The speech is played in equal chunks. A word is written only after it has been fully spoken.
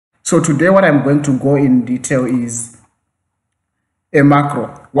So today what I'm going to go in detail is a macro.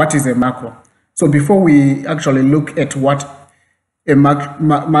 What is a macro? So before we actually look at what a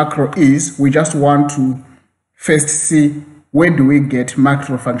macro is, we just want to first see where do we get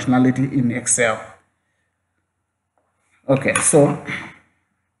macro functionality in Excel. Okay, so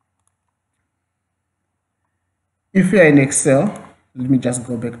if you are in Excel, let me just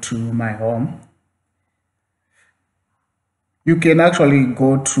go back to my home. You can actually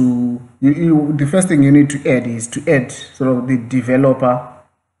go to, the first thing you need to add is to add sort of the developer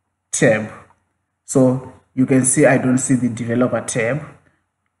tab. So you can see I don't see the developer tab.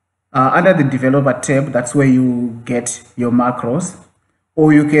 Under the developer tab, that's where you get your macros.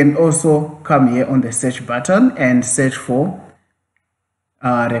 Or you can also come here on the search button and search for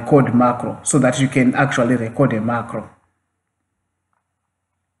record macro so that you can actually record a macro.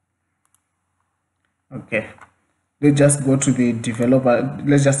 Okay. Let's just go to the developer.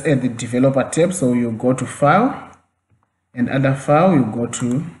 Let's just add the developer tab. So you go to file, and under file, you go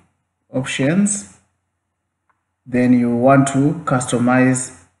to options. Then you want to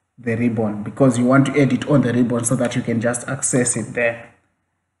customize the ribbon because you want to edit on the ribbon so that you can just access it there.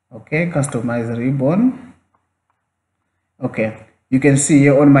 Okay, customize ribbon. Okay, you can see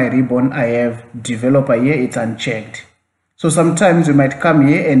here on my ribbon, I have developer here, it's unchecked. So sometimes you might come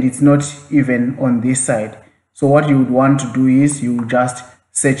here and it's not even on this side. So what you would want to do is you just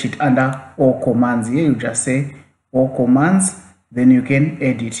search it under all commands here. You just say all commands, then you can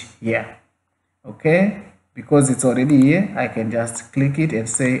edit here. Okay, because it's already here, I can just click it and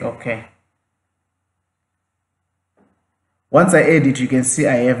say okay. Once I edit, you can see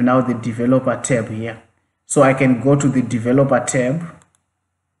I have now the developer tab here. So I can go to the developer tab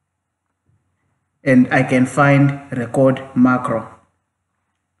and I can find record macro.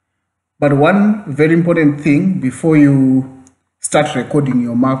 But one very important thing before you start recording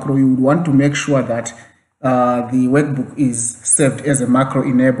your macro, you would want to make sure that the workbook is saved as a macro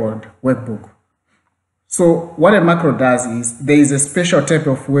enabled workbook. So what a macro does is there is a special type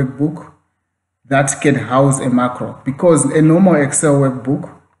of workbook that can house a macro because a normal Excel workbook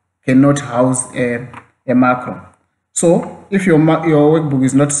cannot house a macro. So if your workbook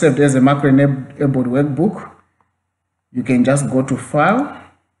is not saved as a macro enabled workbook, you can just go to file,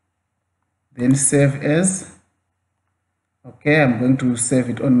 then save as. Okay, I'm going to save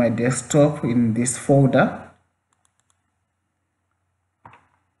it on my desktop in this folder.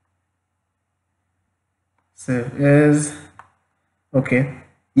 Save as. Okay,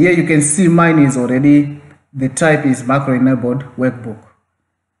 here you can see mine is already, the type is macro enabled workbook.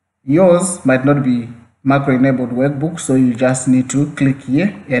 Yours might not be macro enabled workbook, so you just need to click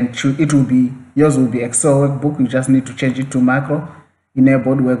here and it will be, yours will be Excel workbook. You just need to change it to macro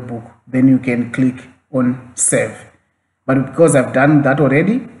enabled workbook, then you can click on save. But because I've done that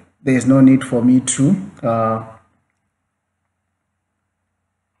already, there is no need for me to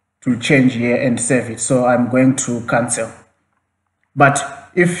change here and save it, so I'm going to cancel. But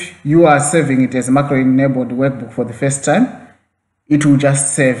if you are saving it as a macro enabled workbook for the first time, it will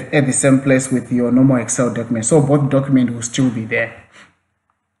just save at the same place with your normal Excel document, so both documents will still be there.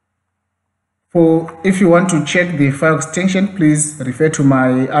 If you want to check the file extension, please refer to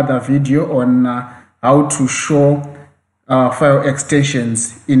my other video on how to show file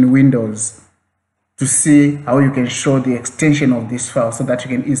extensions in Windows to see how you can show the extension of this file so that you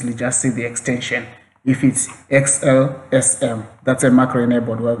can easily just see the extension. If it's XLSM, that's a macro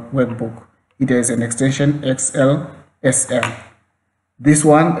enabled workbook. It has an extension XLSM. This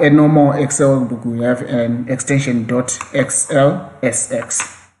one, a normal Excel workbook, we have an extension .xlsx.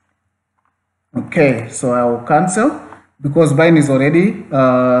 Okay, so I will cancel because mine is already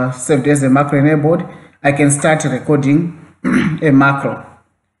saved as a macro enabled. I can start recording a macro.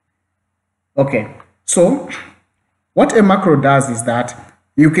 Okay, so what a macro does is that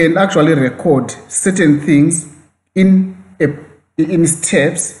you can actually record certain things in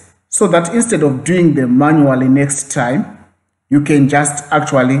steps so that instead of doing them manually next time, you can just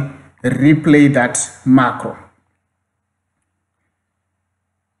actually replay that macro.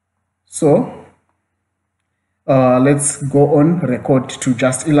 So let's go on record to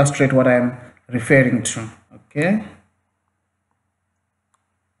just illustrate what I'm referring to. Okay.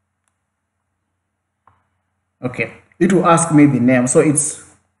 Okay, it will ask me the name, so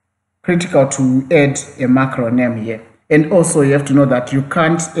it's critical to add a macro name here. And also you have to know that you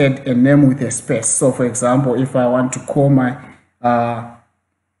can't add a name with a space. So for example, if I want to call my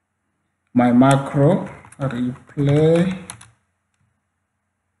my macro replay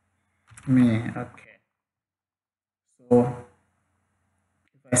me, okay, so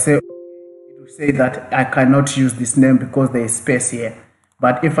if I say, it will say that I cannot use this name because there is space here.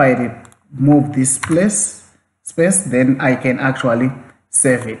 But if I remove this space, then I can actually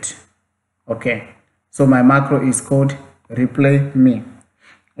save it. Okay, so my macro is called replay me.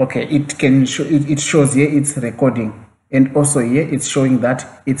 Okay, it can show it shows here it's recording, and also here it's showing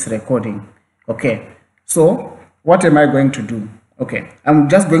that it's recording. Okay, so what am I going to do? Okay, I'm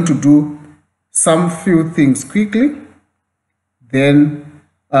just going to do some few things quickly, then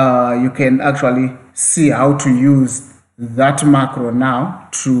you can actually see how to use that macro now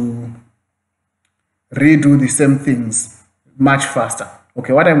to redo the same things much faster.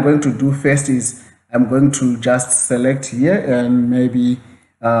 Okay, what I'm going to do first is I'm going to just select here, and maybe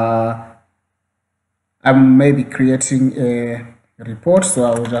I'm maybe creating a report, so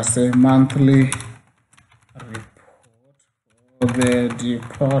I will just say monthly report for the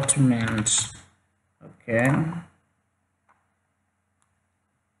department. Okay.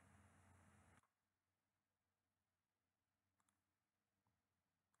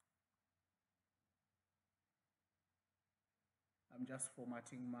 I'm just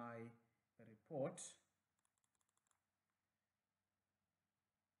formatting my report.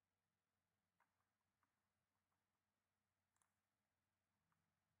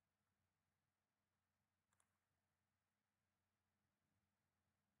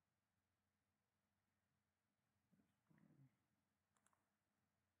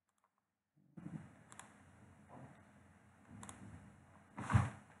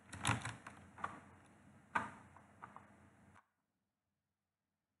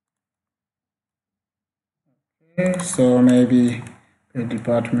 Okay, so maybe the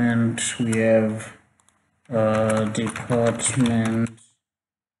department, we have department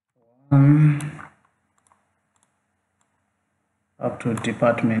 1 up to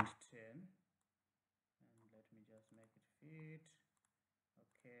department 10. And let me just make it fit.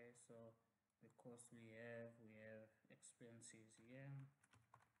 Okay, so the cost we have expenses here.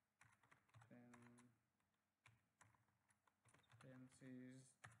 Expenses.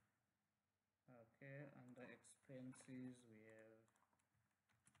 Okay, under expenses we have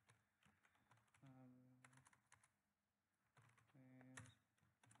travel cost. We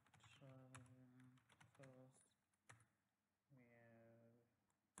have patient.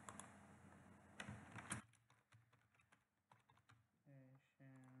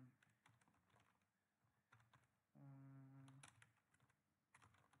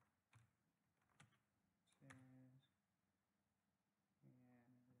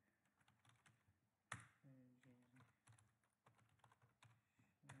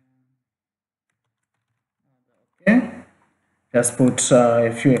 Okay, just put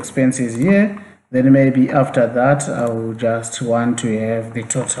a few expenses here, then maybe after that I will just want to have the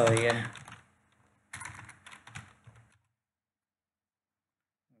total here.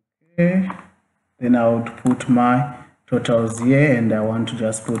 Okay, then I would put my totals here, and I want to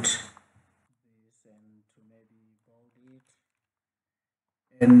just put this and to maybe bold it,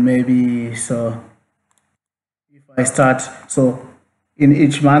 and maybe so if I start, so in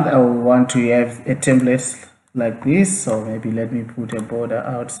each month I will want to have a template like this, so maybe let me put a border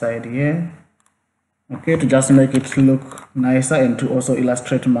outside here. Okay, to just make it look nicer and to also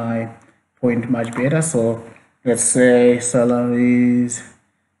illustrate my point much better. So let's say salaries,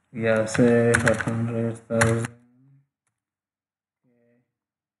 yeah, say 500,000. Let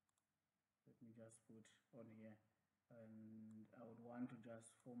me just put on here, and I would want to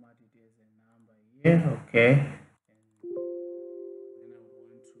just format it as a number here. Okay, and then I would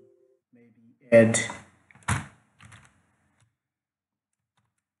want to maybe add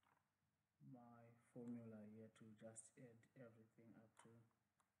my formula here to just add everything up to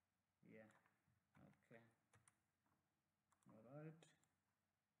here. Okay, all right.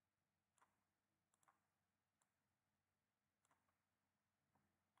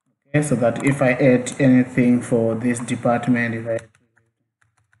 Okay, so that if I add anything for this department, if I add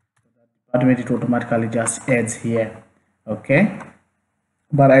department, it automatically just adds here. Okay,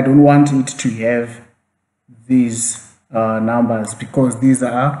 but I don't want it to have these numbers because these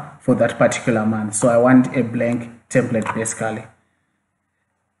are for that particular month, so I want a blank template basically.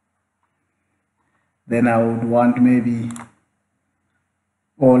 Then I would want maybe,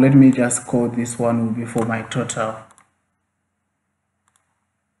 or let me just call this one will be for my total.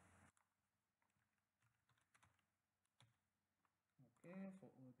 Okay, for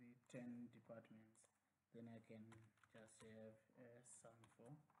all the 10 departments, then I can just have a sum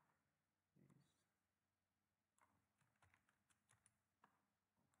for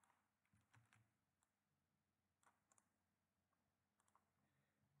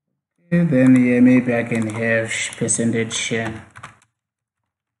okay, then here maybe I can have percentage share.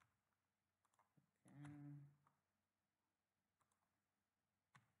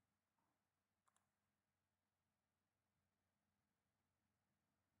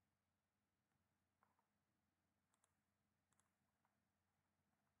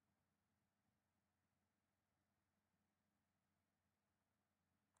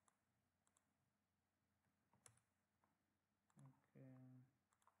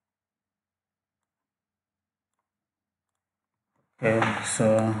 Okay,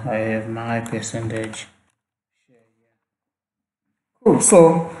 so I have my percentage share here. Cool.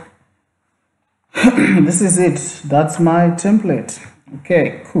 So this is it. That's my template.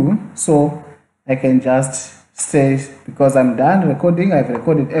 Okay, cool. So I can just say, because I'm done recording, I've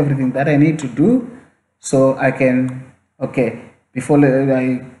recorded everything that I need to do. So I can, okay, before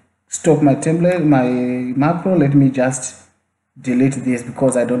I stop my template, my macro, let me just delete this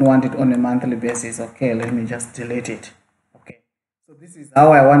because I don't want it on a monthly basis. Okay, let me just delete it. Okay, so this is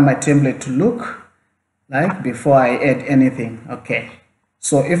how I want my template to look like before I add anything. Okay,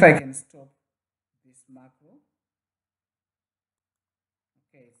 so if I can stop this macro,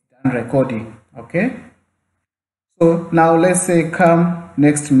 okay, it's done recording. Okay, so now let's say come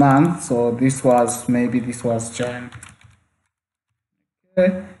next month. So this was, maybe this was Jan.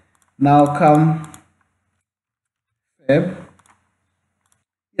 Okay, now come Feb.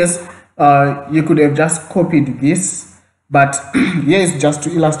 Yes, you could have just copied this, but here is just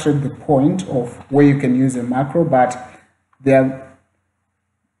to illustrate the point of where you can use a macro, but there are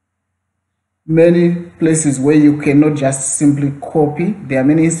many places where you cannot just simply copy. There are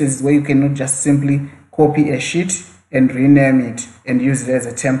many instances where you cannot just simply copy a sheet and rename it and use it as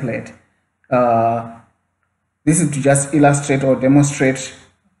a template. This is to just illustrate or demonstrate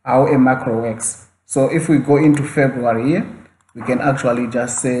how a macro works. So if we go into February here, we can actually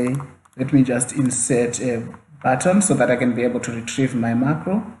just say, let me just insert a button so that I can be able to retrieve my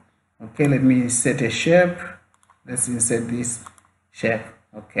macro. Okay, let me insert a shape. Let's insert this shape.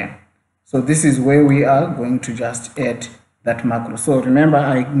 Okay, so this is where we are going to just add that macro. So remember,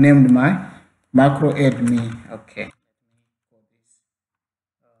 I named my macro add me. Okay,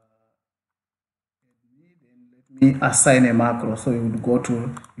 let me assign a macro. So you would go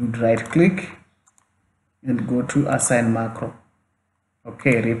to, you'd right click and go to assign macro.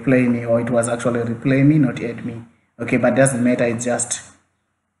 Okay, replay me, or it was actually replay me, not add me. Okay, but doesn't matter, it's just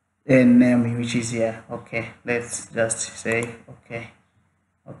a name which is here. Okay, let's just say okay.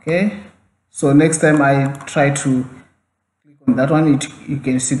 Okay, so next time I try to click on that one, you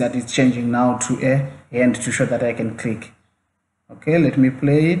can see that it's changing now to a hand to show that I can click. Okay, let me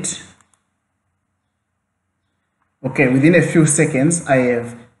play it. Okay, within a few seconds I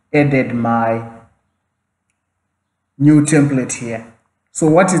have added my new template here. So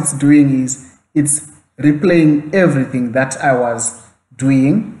what it's doing is it's replaying everything that I was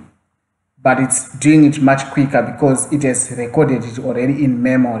doing, but it's doing it much quicker because it has recorded it already in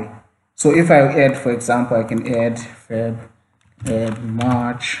memory. So if I add, for example, I can add Feb, add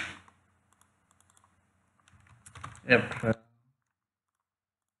March, April,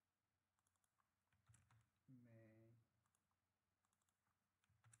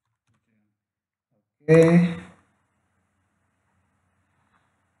 okay.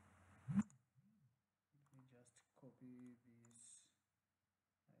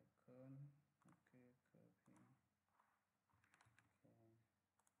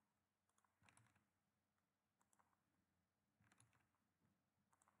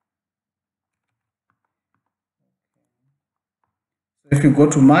 So if you go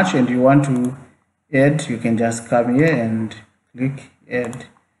to March and you want to add, you can just come here and click add.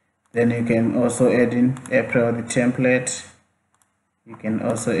 Then you can also add in April the template. You can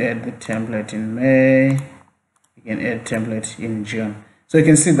also add the template in May. You can add template in June. So you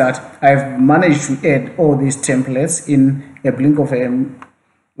can see that I've managed to add all these templates in a blink of an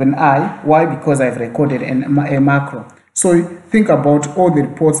eye. Why? Because I've recorded a macro. So think about all the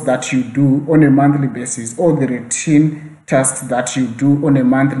reports that you do on a monthly basis, all the routine tasks that you do on a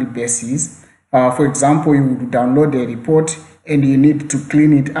monthly basis. For example, you would download a report and you need to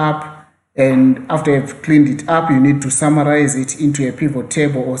clean it up, and after you've cleaned it up, you need to summarize it into a pivot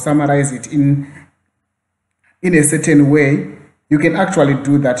table or summarize it in a certain way. You can actually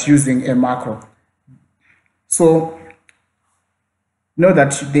do that using a macro. So know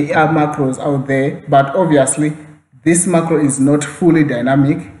that there are macros out there, but obviously this macro is not fully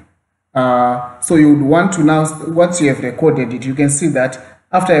dynamic. So you would want to now, once you have recorded it, you can see that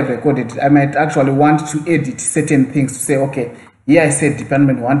after I've recorded it, I might actually want to edit certain things to say, okay, here I said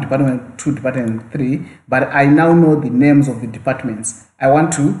department 1, department 2, department 3, but I now know the names of the departments. I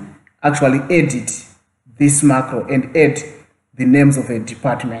want to actually edit this macro and add the names of a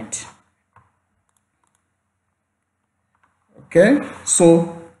department. Okay,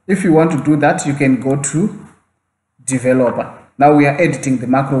 so if you want to do that, you can go to developer. Now we are editing the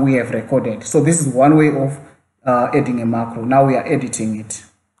macro we have recorded. So this is one way of adding a macro. Now we are editing it.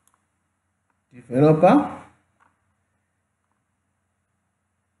 Developer.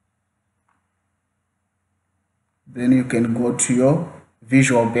 Then you can go to your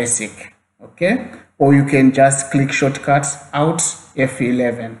Visual Basic. Okay, or you can just click shortcut out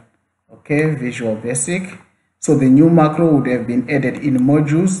F11. Okay, Visual Basic. So the new macro would have been added in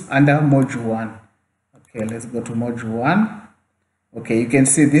modules under module 1. Okay, let's go to module 1. Okay, you can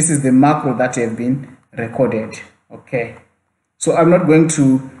see this is the macro that have been recorded. Okay, so I'm not going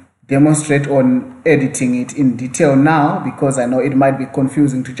to demonstrate on editing it in detail now because I know it might be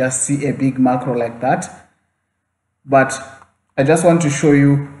confusing to just see a big macro like that, but I just want to show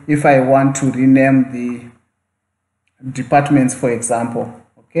you if I want to rename the departments, for example.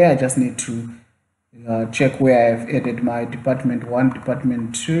 Okay, I just need to check where I've added my department 1,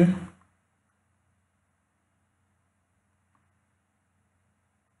 department 2.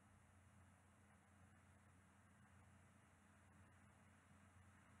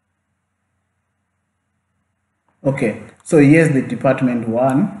 Okay, so here's the department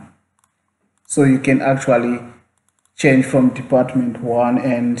 1. So you can actually change from department 1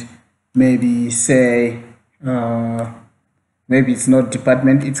 and maybe say maybe it's not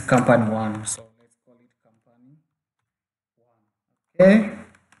department, it's company 1. So let's call it company 1. Okay,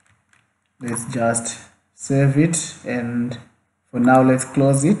 let's just save it, and for now let's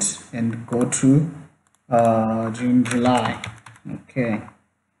close it and go to June, July. Okay,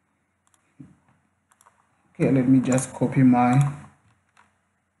 let me just copy my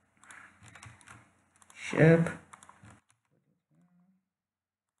shape.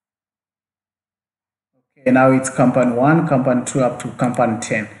 Okay, now it's company 1, company 2 up to company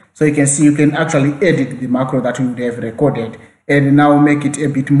 10. So you can see you can actually edit the macro that you would have recorded and now make it a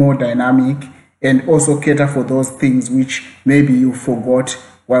bit more dynamic and also cater for those things which maybe you forgot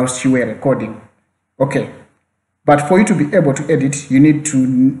whilst you were recording. Okay, but for you to be able to edit, you need to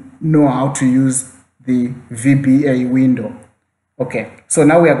know how to use the VBA window. Okay, so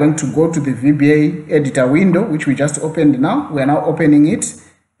now we are going to go to the VBA editor window, which we just opened now. We are now opening it,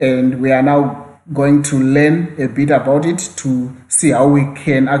 and we are now going to learn a bit about it to see how we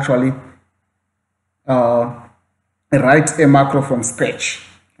can actually write a macro from scratch.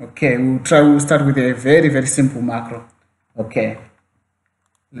 Okay, we'll start with a very, very simple macro. Okay,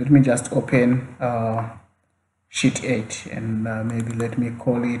 let me just open sheet 8 and maybe let me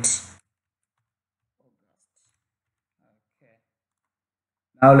call it. Okay,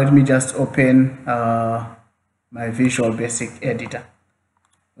 now let me just open my Visual Basic editor.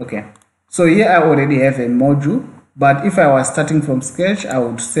 Okay, so here I already have a module, but if I was starting from scratch, I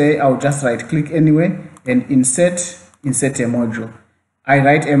would say I would just right click anyway and insert a module. I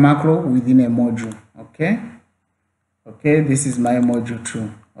write a macro within a module. Okay, this is my module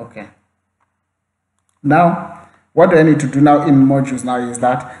 2. Okay, now what do I need to do now in modules now is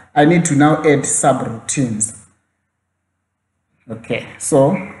that I need to now add subroutines. Okay,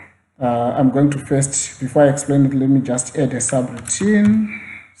 so I'm going to first, before I explain it, let me just add a subroutine.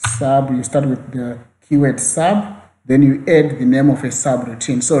 Sub, you start with the keyword sub, then you add the name of a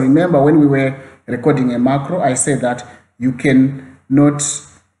subroutine. So remember, when we were recording a macro, I said that you can not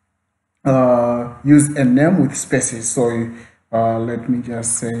use a name with spaces. So let me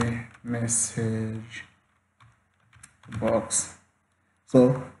just say message box.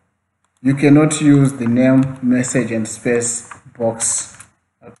 So you cannot use the name message and space box.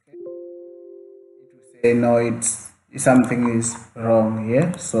 Okay, it will say no, it's something is wrong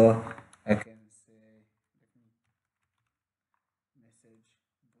here. So I can say message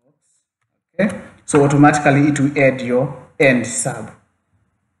box. Okay, so automatically it will add your end sub.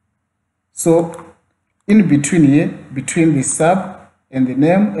 So in between here, between the sub and the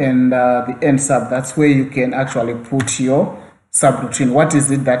name and the end sub, that's where you can actually put your subroutine. What is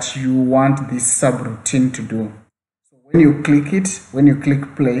it that you want this subroutine to do? So when you click it, when you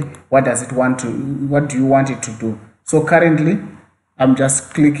click play, what do you want it to do? So currently I'm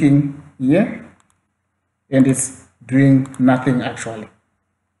just clicking here and it's doing nothing actually.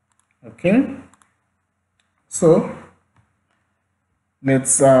 Okay, so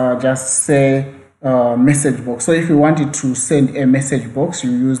let's just say message box. So if you wanted to send a message box,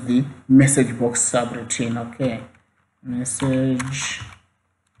 you use the message box subroutine. Okay, message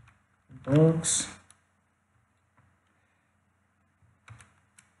box.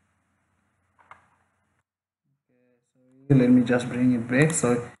 Okay, so let me just bring it back.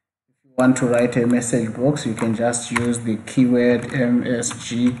 So if you want to write a message box, you can just use the keyword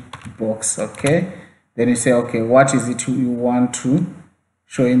msg box. Okay, then you say, okay, what is it you want to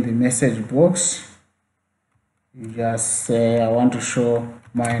show in the message box? You just say, I want to show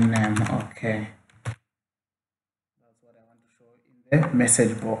my name. Okay, that's what I want to show in the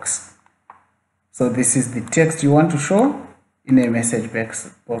message box. So this is the text you want to show in a message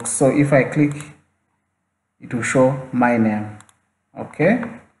box. So if I click, it will show my name. Okay,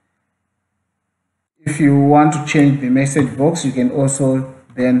 If you want to change the message box, you can also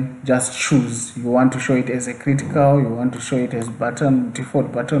then just choose. You want to show it as a critical, you want to show it as button,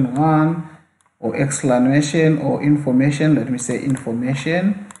 default button 1, or exclamation, or information. Let me say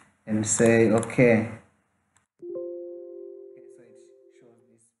information and say okay. So it shows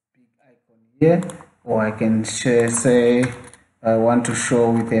this big icon here, or I can say I want to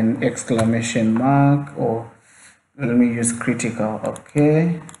show with an exclamation mark, or let me use critical.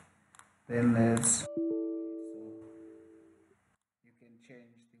 Okay, then let's, you can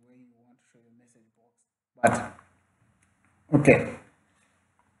change the way you want to show your message box. But okay,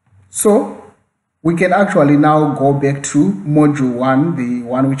 so we can actually now go back to module 1, the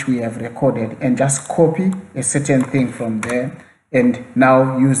one which we have recorded, and just copy a certain thing from there and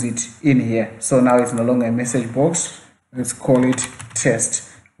now use it in here. So now it's no longer a message box. Let's call it test.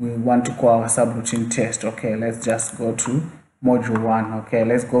 We want to call our subroutine test. Okay, let's just go to module 1. Okay,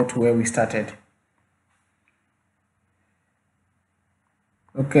 let's go to where we started.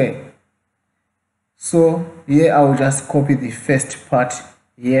 Okay, so here I will just copy the first part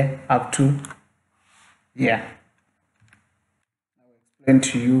here up to here. I will explain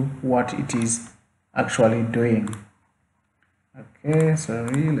to you what it is actually doing. Okay,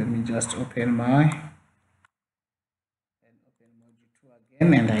 sorry, let me just open my module 2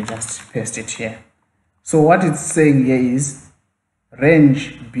 again, and I just paste it here. So what it's saying here is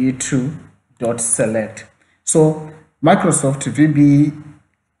range b2 dot select. So Microsoft VBA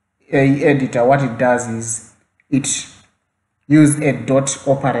editor, what it does is it uses a dot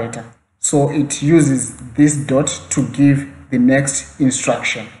operator. So it uses this dot to give the next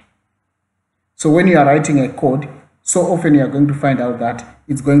instruction. So when you are writing a code, so often you are going to find out that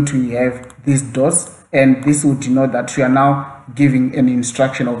it's going to have these dots, and this will denote that you are now giving an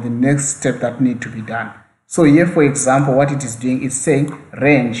instruction of the next step that need to be done. So here, for example, what it is doing, it's saying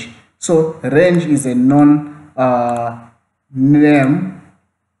range. So range is a name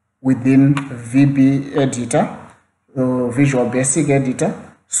within VB editor, Visual Basic editor.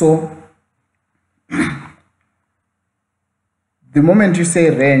 So the moment you say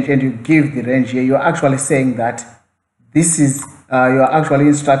range and you give the range here, you're actually saying that this is, you're actually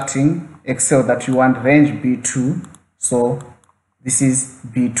instructing Excel that you want range B2. So this is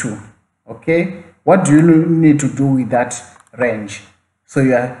B2. Okay. What do you need to do with that range? So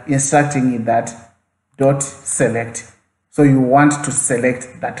you are instructing it that dot select. So you want to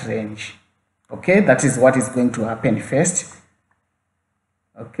select that range. Okay. That is what is going to happen first.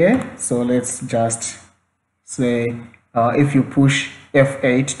 Okay. So let's just say, if you push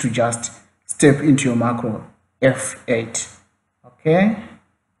F8 to just step into your macro, F8. Okay,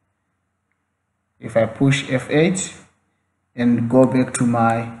 if I push F8 and go back to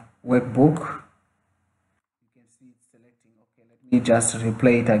my workbook, you can see it's selecting. Okay, let me just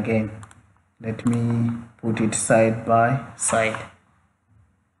replay it again. Let me put it side by side.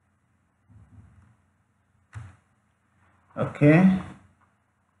 Okay.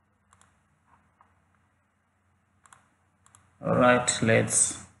 All right,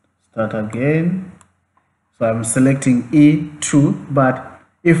 let's start again. So I'm selecting E2, but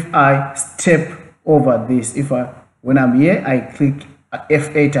if I step over this, when I'm here, I click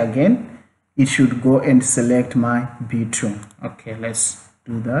F8 again, it should go and select my B2. Okay, let's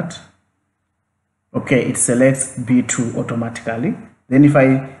do that. Okay, it selects B2 automatically. Then if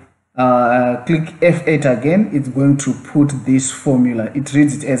I click F8 again, it's going to put this formula. It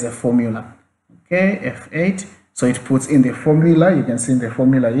reads it as a formula. Okay, F8. So it puts in the formula. You can see in the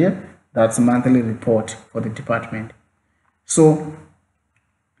formula here, that's monthly report for the department. So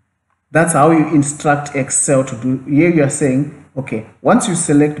that's how you instruct Excel to do. Here you are saying, okay, once you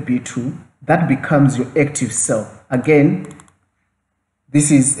select B2, that becomes your active cell. Again,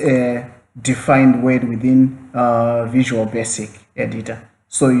 this is a defined word within Visual Basic editor.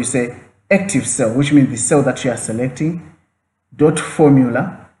 So you say active cell, which means the cell that you are selecting, dot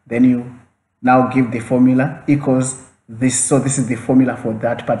formula, then you now give the formula equals this. So this is the formula for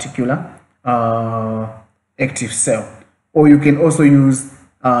that particular active cell. Or you can also use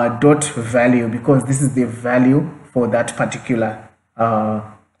dot value, because this is the value for that particular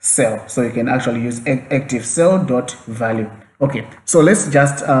cell. So you can actually use active cell dot value. Okay, so let's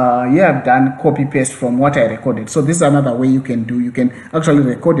just here I've done copy paste from what I recorded. So this is another way you can do. You can actually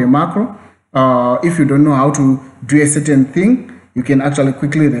record a macro. If you don't know how to do a certain thing, you can actually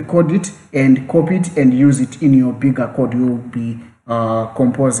quickly record it and copy it and use it in your bigger code you will be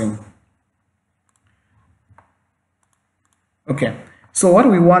composing. Okay, so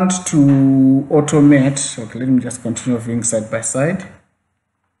what we want to automate, okay, let me just continue viewing side by side.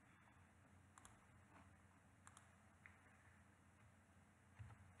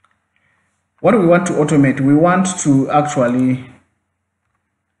 What do we want to automate? We want to actually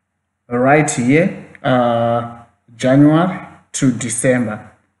write here January to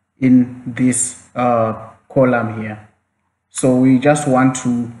December in this column here. So we just want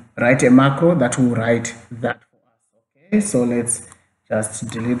to write a macro that will write that for us. Okay, so let's just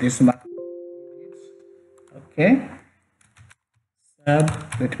delete this macro. Okay,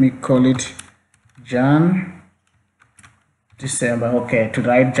 let me call it Jan December. Okay, to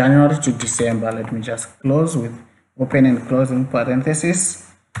write January to December, let me just close with open and closing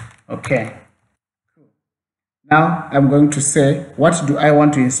parenthesis. Okay, now I'm going to say, what do I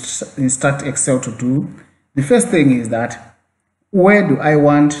want to instruct Excel to do? The first thing is that, where do I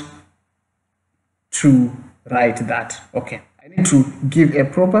want to write that? Okay, I need to give a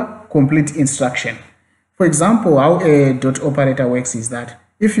proper complete instruction. For example, how a dot operator works is that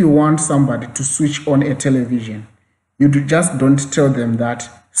if you want somebody to switch on a television, you just don't tell them that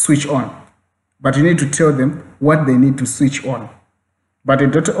switch on, but you need to tell them what they need to switch on. But a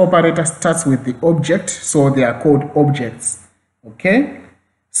dot operator starts with the object, so they are called objects. Okay,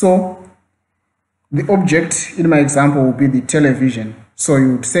 so the object in my example will be the television. So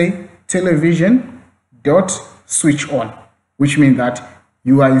you would say television dot switch on, which means that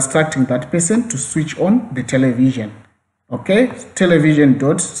you are instructing that person to switch on the television. Okay, television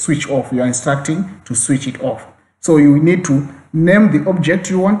dot switch off, you are instructing to switch it off. So you need to name the object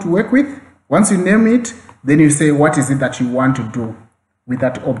you want to work with. Once you name it, then you say what is it that you want to do with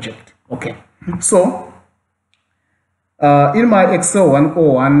that object. Okay, so in my Excel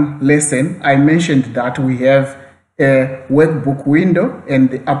 101 lesson, I mentioned that we have a workbook window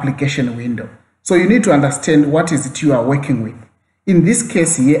and the application window. So you need to understand what is it you are working with. In this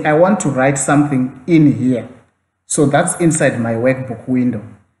case here, I want to write something in here. So that's inside my workbook window.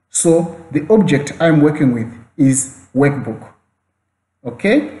 So the object I'm working with is workbook.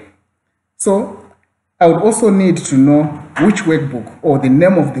 Okay? So I would also need to know which workbook or the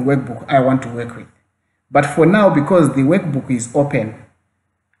name of the workbook I want to work with. But for now, because the workbook is open,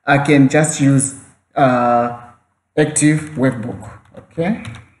 I can just use active workbook. Okay.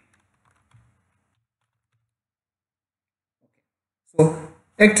 So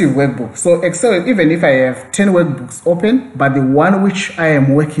active workbook. So Excel, even if I have 10 workbooks open, but the one which I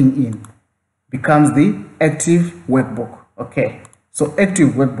am working in becomes the active workbook. Okay. So active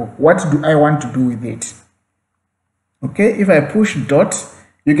workbook, what do I want to do with it? Okay. If I push dot,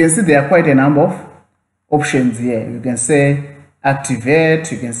 you can see there are quite a number of options here. You can say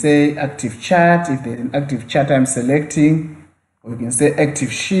activate, you can say active chart. If there's an active chart I'm selecting, or you can say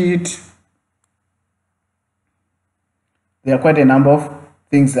active sheet. There are quite a number of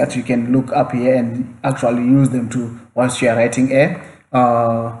things that you can look up here and actually use them to once you are writing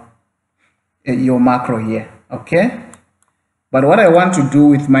your macro here. Okay, but what I want to do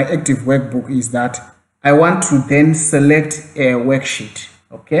with my active workbook is that I want to then select a worksheet.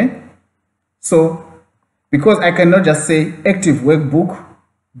 Okay, so because I cannot just say active workbook,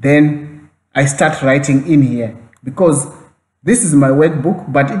 then I start writing in here, because this is my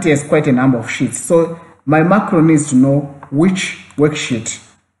workbook, but it has quite a number of sheets. So my macro needs to know which worksheet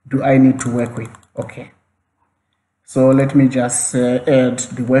do I need to work with. Okay. So let me just add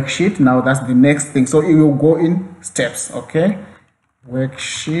the worksheet. Now that's the next thing. So it will go in steps. Okay.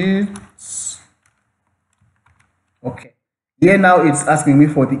 Worksheets. Okay. Here now it's asking me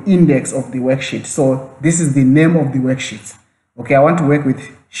for the index of the worksheet. So this is the name of the worksheet. Okay, I want to work with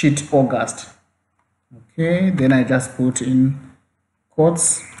sheet August. Okay, then I just put in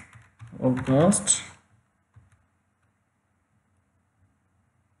quotes August.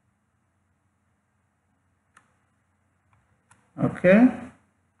 Okay.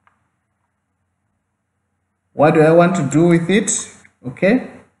 What do I want to do with it?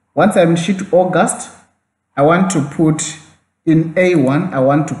 Okay. Once I'm in sheet August, I want to put in A1, I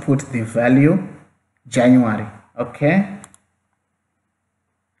want to put the value January. Okay.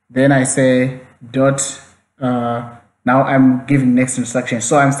 Then I say dot, now I'm giving next instruction.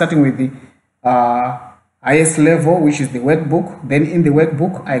 So I'm starting with the highest level, which is the workbook. Then in the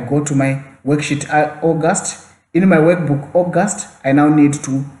workbook, I go to my worksheet August. In my workbook August, I now need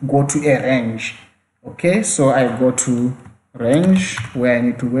to go to a range. Okay, so I go to range where I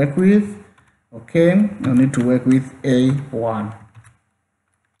need to work with. Okay, I need to work with A1.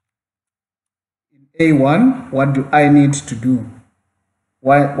 In A1, what do I need to do?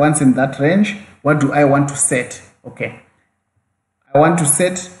 Once in that range, what do I want to set? Okay, I want to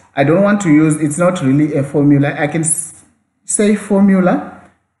set, I don't want to use, it's not really a formula. I can say formula,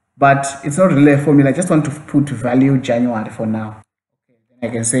 but it's not really a formula. I just want to put value January for now. Okay, then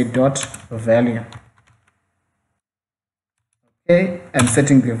I can say dot value. Okay, I'm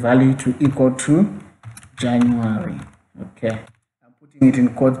setting the value to equal to January. Okay, I'm putting it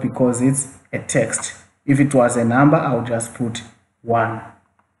in quotes because it's a text. If it was a number, I'll just put 1.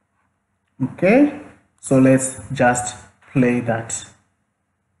 Okay, so let's just play that.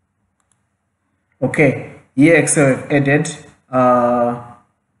 Okay, here Excel have added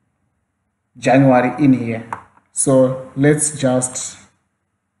January in here. So let's just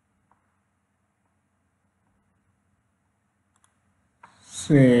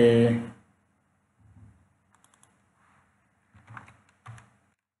say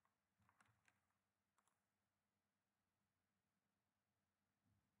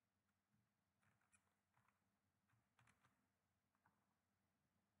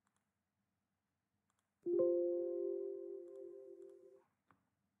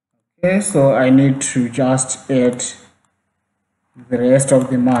okay, so I need to just add the rest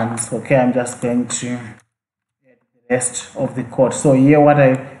of the months. Okay, I'm just going to add the rest of the code. So here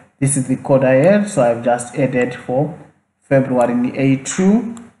this is the code I had, so I've just added for February in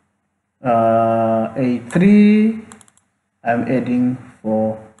A2, A3, I'm adding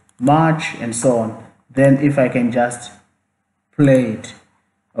for March and so on. Then if I can just play it.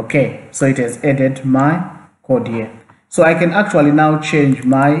 Okay, so it has added my code here. So I can actually now change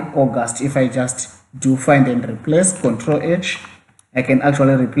my August. If I just do find and replace, Control H, I can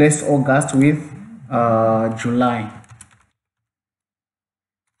actually replace August with July.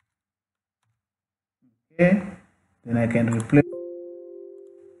 Okay, then I can replace.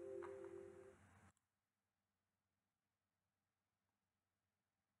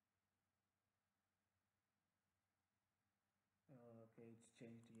 Okay, it's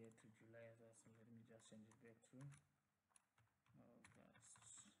changed here to July as well. So let me just change it back to August.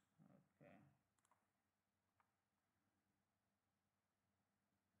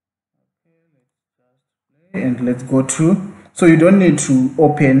 Okay. And let's go to, so you don't need to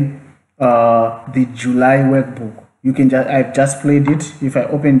open the July workbook. You can just, I've just played it. If I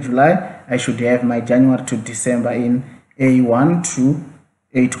open July, I should have my January to December in A1 to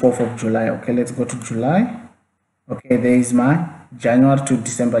 8th of July. Okay, let's go to July. Okay, there is my January to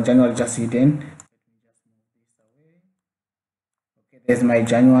December. January just hidden. Okay, there's my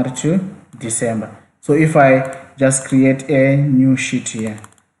January to December. So if I just create a new sheet here,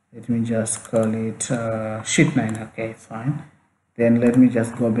 let me just call it sheet 9. Okay, it's fine. Then let me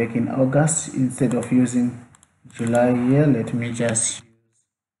just go back in August. Instead of using July here, let me just use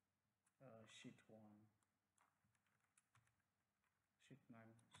sheet 1. Sheet 9,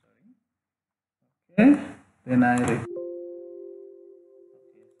 sorry. Okay, then I okay, so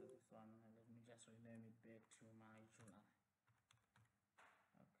this one, let me just rename it back to my July.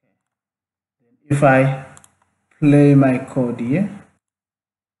 Okay, then if I play my code here,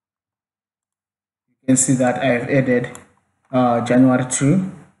 you can see that I've added January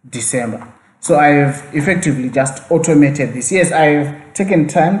to December. So I've effectively just automated this. Yes, I've taken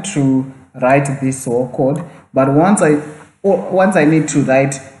time to write this whole code, but once I need to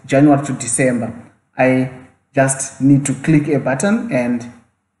write January to December, I just need to click a button and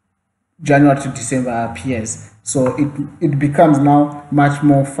January to December appears. So it becomes now much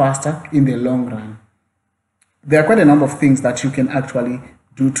more faster in the long run. There are quite a number of things that you can actually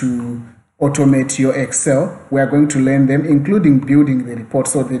do to automate your Excel. We are going to learn them, including building the report.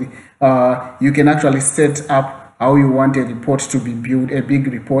 So that you can actually set up how you want a report to be built, a big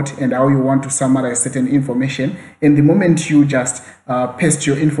report, and how you want to summarize certain information. And the moment you just paste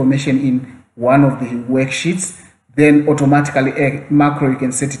your information in one of the worksheets, then automatically a macro, you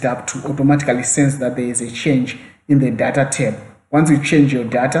can set it up to automatically sense that there is a change in the data tab. Once you change your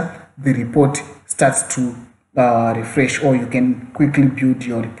data, the report starts to refresh, or you can quickly build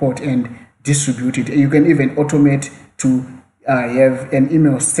your report and distribute it. You can even automate to have an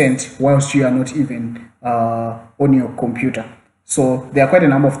email sent whilst you are not even on your computer. So there are quite a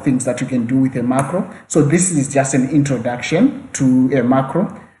number of things that you can do with a macro. So this is just an introduction to a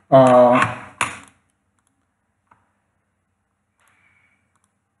macro.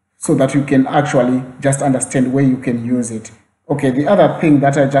 So that you can actually just understand where you can use it. Okay, the other thing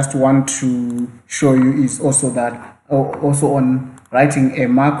that I just want to show you is also that also on writing a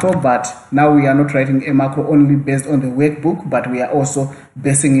macro, but now we are not writing a macro only based on the workbook, but we are also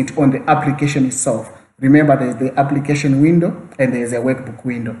basing it on the application itself. Remember, there's the application window and there's a workbook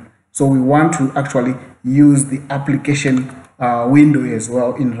window. So we want to actually use the application window as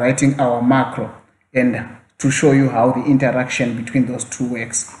well in writing our macro, and to show you how the interaction between those two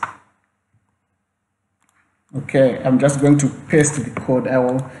works. Okay, I'm just going to paste the code I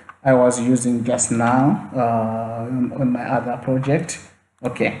was using just now on my other project.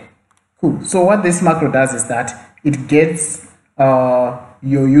 Okay, cool. So what this macro does is that it gets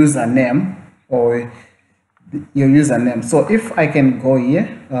your username or your username. So if I can go here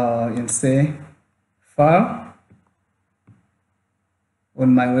and say file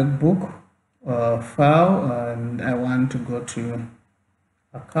on my workbook, file, and I want to go to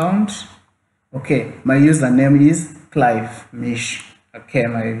account. Okay, my username is Clive Mish. Okay,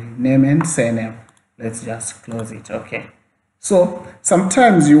 my name and surname. Let's just close it. Okay, so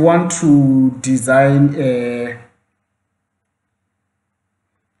sometimes you want to design a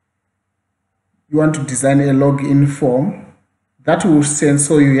login form that will send,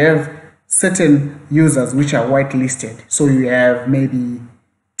 so you have certain users which are whitelisted. So you have maybe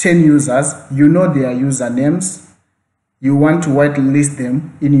 10 users, you know their usernames, you want to whitelist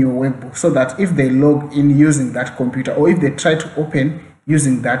them in your workbook so that if they log in using that computer, or if they try to open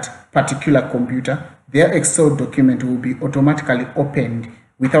using that particular computer, their Excel document will be automatically opened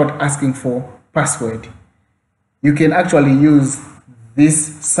without asking for password. You can actually use this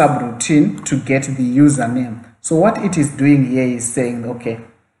subroutine to get the username. So what it is doing here is saying, okay,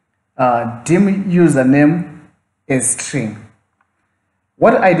 dim username as string.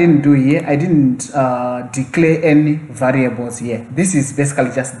 What I didn't do here, I didn't declare any variables here. This is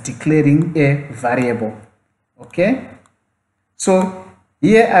basically just declaring a variable. Okay, so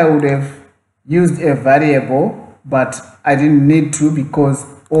here I would have used a variable, but I didn't need to because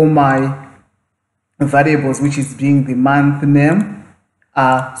all my variables, which is being the month name,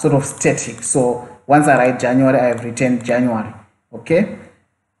 are sort of static. So once I write January, I have returned January. Okay,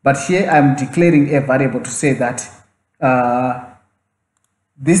 but here I'm declaring a variable to say that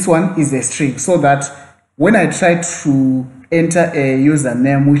this one is a string, so that when I try to enter a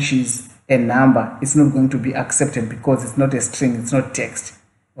username which is a number, it's not going to be accepted because it's not a string, it's not text.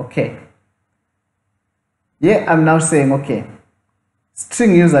 Okay, here I'm now saying, okay,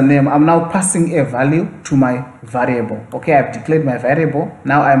 string username, I'm now passing a value to my variable. Okay, I've declared my variable,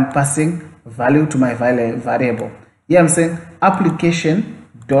 now I'm passing value to my variable. Here I'm saying application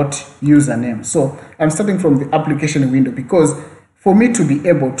dot username. So I'm starting from the application window because for me to be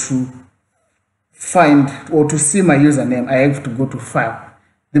able to find or to see my username, I have to go to file.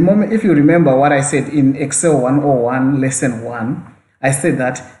 The moment, if you remember what I said in Excel 101 lesson 1, I said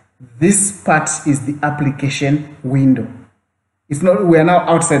that this part is the application window. It's not, we are now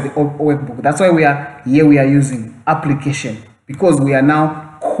outside the workbook. That's why we are here, we are using application, because we are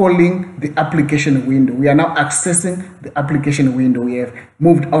now calling the application window. We are now accessing the application window. We have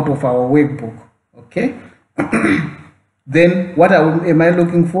moved out of our workbook. Okay. Then what am I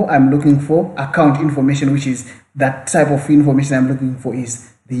looking for? I'm looking for account information, which is that type of information I'm looking for is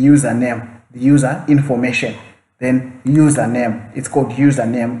the username, the user information. Then username, it's called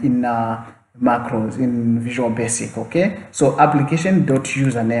username in macros in Visual Basic. Okay, so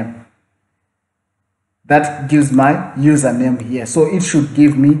application.username, that gives my username here. So it should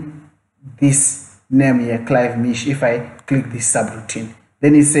give me this name here, Clive Mish, if I click this subroutine.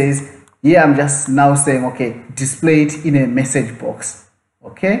 Then it says, here I'm just now saying, okay, display it in a message box.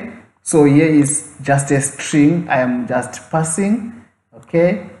 Okay, so here is just a string I am just passing.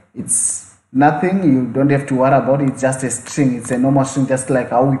 Okay, it's nothing, you don't have to worry about it. It's just a string, it's a normal string, just like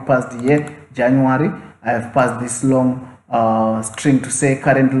how we passed here January. I have passed this long string to say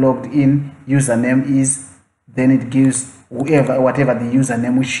current logged in username is, then it gives whatever the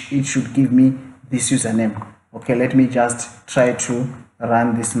username, which it should give me this username. Okay, let me just try to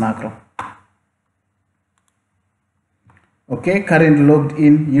run this macro. Okay, current logged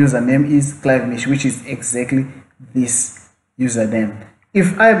in username is Clive Mish, which is exactly this username.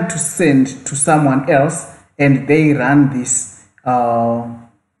 If I am to send to someone else and they run this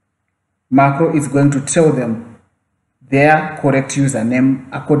macro, it's going to tell them their correct username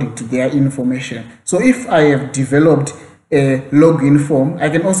according to their information. So if I have developed a login form, I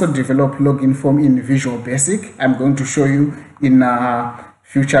can also develop login form in Visual Basic. I'm going to show you in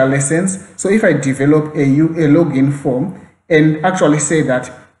future lessons. So if I develop a login form and actually say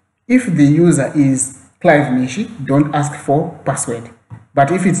that if the user is Clive Mishi, don't ask for password.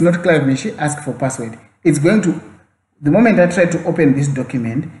 But if it's not Clive Mishi, ask for password. It's going to, the moment I try to open this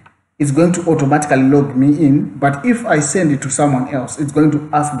document, it's going to automatically log me in. But if I send it to someone else, it's going to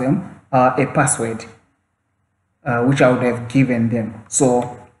ask them a password, which I would have given them.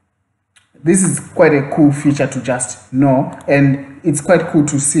 So this is quite a cool feature to just know, and it's quite cool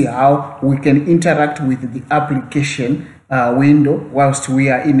to see how we can interact with the application window whilst we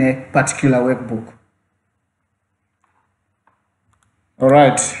are in a particular workbook. All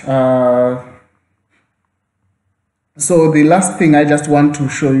right. So the last thing I just want to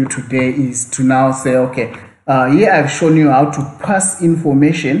show you today is to now say, okay, here I've shown you how to pass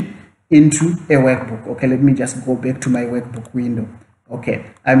information into a workbook. Okay, let me just go back to my workbook window. Okay,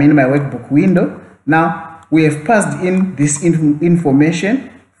 I'm in my workbook window. Now we have passed in this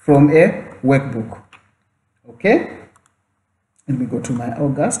information from a workbook. Okay, let me go to my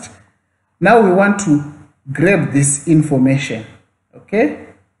August. Now we want to grab this information, okay,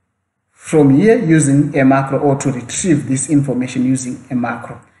 from here using a macro, or to retrieve this information using a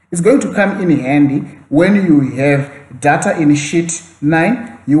macro. It's going to come in handy when you have data in sheet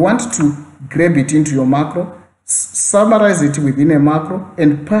 9. You want to grab it into your macro, summarize it within a macro,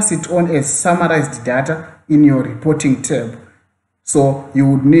 and pass it on as summarized data in your reporting tab. So you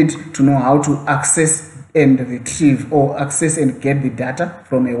would need to know how to access and retrieve, or access and get the data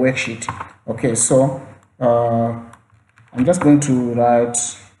from a worksheet. Okay, so I'm just going to write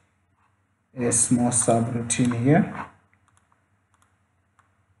a small subroutine here.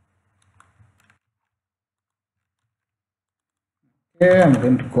 Okay, I'm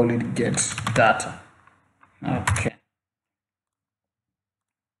going to call it get data. Okay.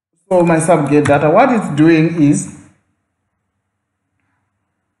 So my sub get data, what it's doing is,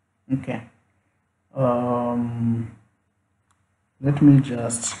 okay, let me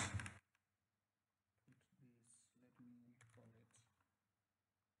just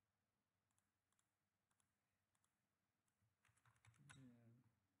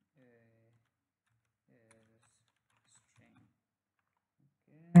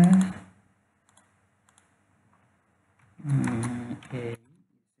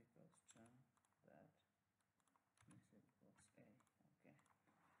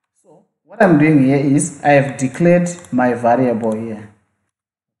So what I'm doing here is I have declared my variable here.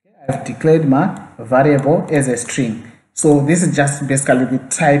 I have declared my variable as a string. So this is just basically the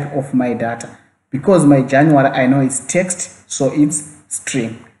type of my data. Because my January, I know it's text, so it's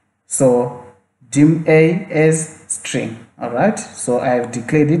string. So dim A as string. All right. So I have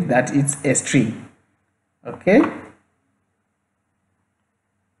declared it that it's a string. Okay.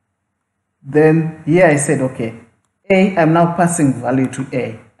 Then here I said, okay, A, I'm now passing value to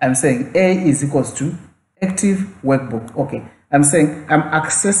A. I'm saying A is equals to active workbook. Okay, I'm saying I'm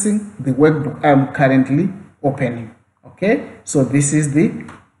accessing the workbook I'm currently opening. Okay, so this is the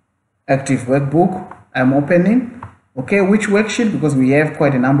active workbook I'm opening. Okay, which worksheet? Because we have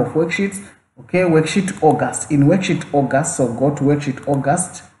quite a number of worksheets. Okay, worksheet August. In worksheet August, so go to worksheet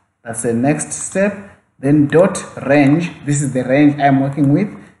August. That's the next step. Then dot range. This is the range I'm working with.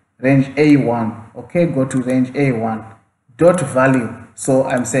 Range A1. Okay, go to range A1. Dot value. So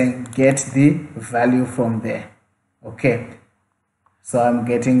I'm saying get the value from there. Okay, so I'm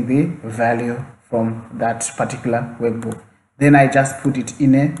getting the value from that particular workbook. Then I just put it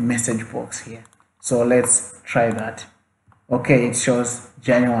in a message box here. So let's try that. Okay, it shows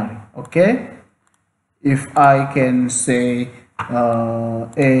January. Okay, if I can say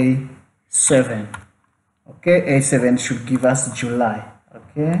A7. Okay, A7 should give us July.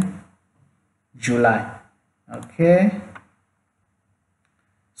 Okay, July. Okay,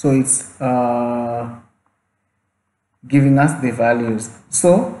 so it's giving us the values.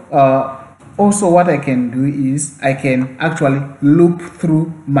 So also what I can do is I can actually loop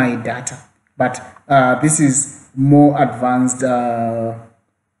through my data, but this is more advanced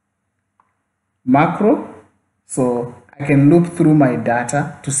macro. So I can loop through my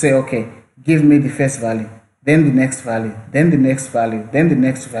data to say, okay, give me the first value, then the next value, then the next value, then the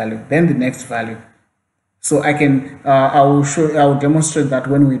next value, then the next value. So I can, I will demonstrate that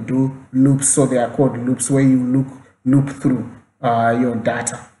when we do loops. So they are called loops, where you loop through your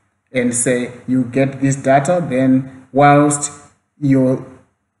data and say you get this data, then whilst your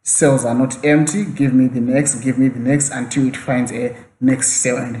cells are not empty, give me the next, until it finds a next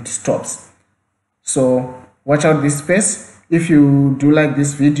cell and it stops. So watch out this space. If you do like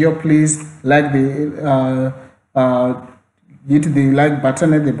this video, please like the hit the like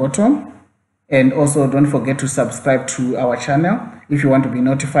button at the bottom. And also don't forget to subscribe to our channel if you want to be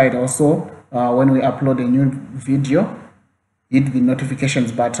notified also when we upload a new video. Hit the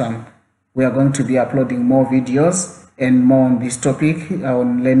notifications button. We are going to be uploading more videos and more on this topic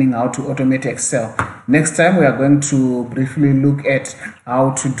on learning how to automate Excel. Next time we are going to briefly look at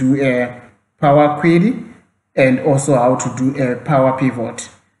how to do a Power Query and also how to do a Power Pivot.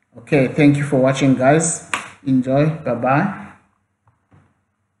 Okay, thank you for watching, guys. Enjoy. Bye bye.